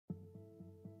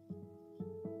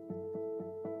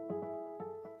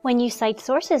When you cite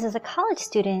sources as a college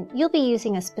student, you'll be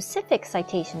using a specific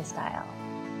citation style.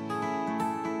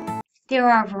 There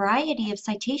are a variety of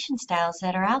citation styles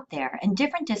that are out there, and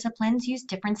different disciplines use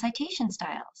different citation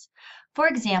styles. For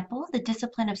example, the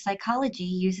discipline of psychology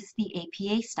uses the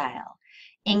APA style.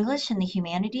 English and the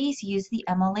humanities use the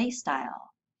MLA style.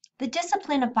 The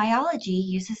discipline of biology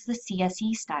uses the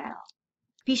CSE style.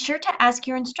 Be sure to ask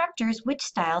your instructors which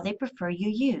style they prefer you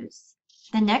use.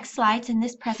 The next slides in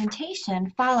this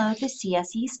presentation follow the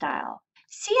CSE style.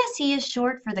 CSE is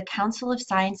short for the Council of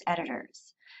Science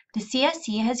Editors. The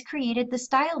CSE has created the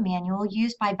style manual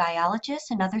used by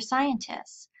biologists and other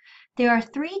scientists. There are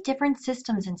 3 different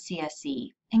systems in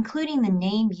CSE, including the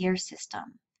name-year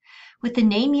system. With the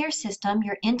name-year system,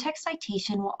 your in-text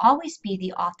citation will always be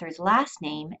the author's last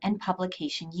name and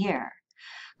publication year.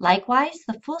 Likewise,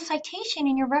 the full citation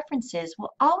in your references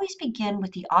will always begin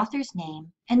with the author's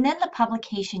name and then the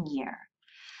publication year.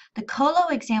 The Colo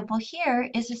example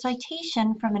here is a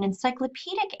citation from an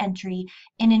encyclopedic entry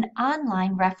in an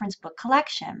online reference book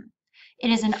collection.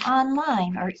 It is an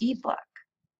online or ebook.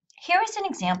 Here is an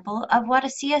example of what a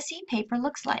CSE paper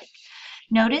looks like.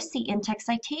 Notice the in-text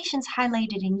citations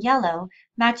highlighted in yellow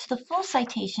match the full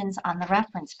citations on the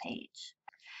reference page.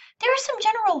 There are some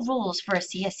general rules for a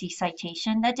CSE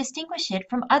citation that distinguish it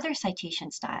from other citation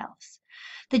styles.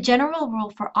 The general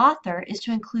rule for author is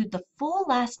to include the full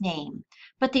last name,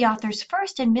 but the author's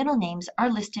first and middle names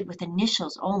are listed with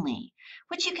initials only,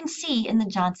 which you can see in the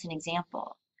Johnson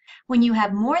example. When you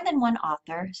have more than one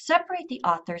author, separate the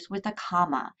authors with a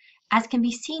comma, as can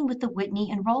be seen with the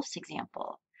Whitney and Rolfs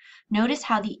example. Notice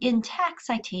how the in-text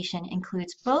citation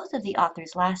includes both of the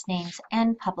author's last names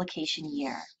and publication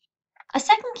year. A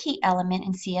second key element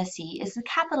in CSE is the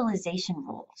capitalization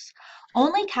rules.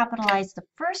 Only capitalize the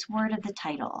first word of the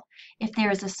title. If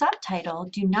there is a subtitle,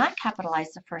 do not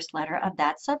capitalize the first letter of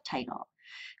that subtitle.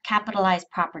 Capitalize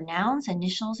proper nouns,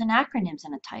 initials, and acronyms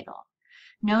in a title.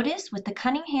 Notice with the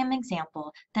Cunningham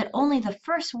example that only the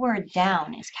first word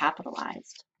down is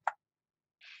capitalized.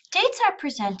 Dates are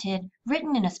presented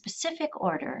written in a specific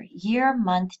order: year,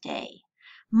 month, day.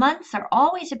 Months are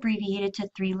always abbreviated to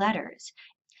 3 letters.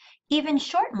 Even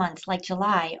short months like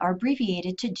July are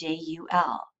abbreviated to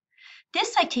JUL.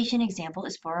 This citation example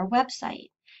is for a website.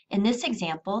 In this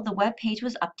example, the web page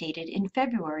was updated in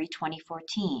February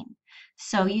 2014.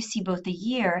 So you see both the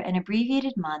year and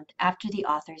abbreviated month after the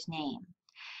author's name.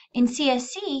 In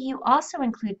CSE, you also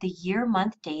include the year,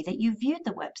 month, day that you viewed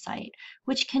the website,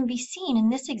 which can be seen in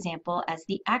this example as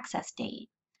the access date.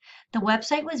 The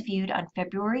website was viewed on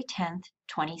February 10,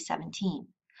 2017.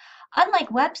 Unlike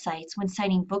websites, when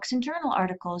citing books and journal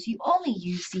articles, you only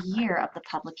use the year of the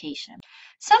publication.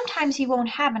 Sometimes you won't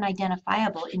have an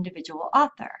identifiable individual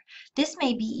author. This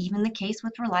may be even the case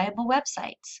with reliable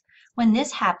websites. When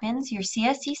this happens, your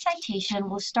CSE citation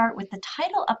will start with the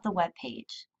title of the web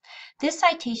page. This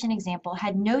citation example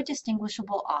had no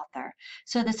distinguishable author,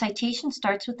 so the citation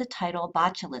starts with the title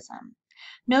Botulism.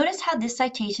 Notice how this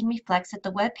citation reflects that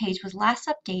the web page was last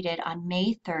updated on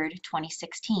May 3,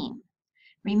 2016.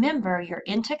 Remember, your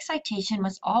in-text citation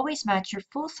must always match your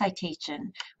full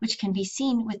citation, which can be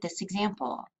seen with this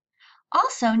example.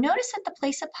 Also, notice that the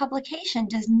place of publication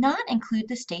does not include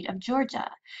the state of Georgia.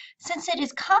 Since it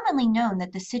is commonly known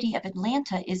that the city of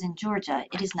Atlanta is in Georgia,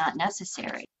 it is not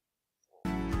necessary.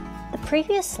 The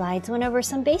previous slides went over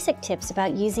some basic tips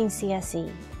about using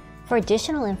CSE. For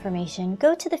additional information,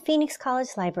 go to the Phoenix College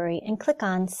Library and click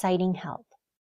on Citing Help.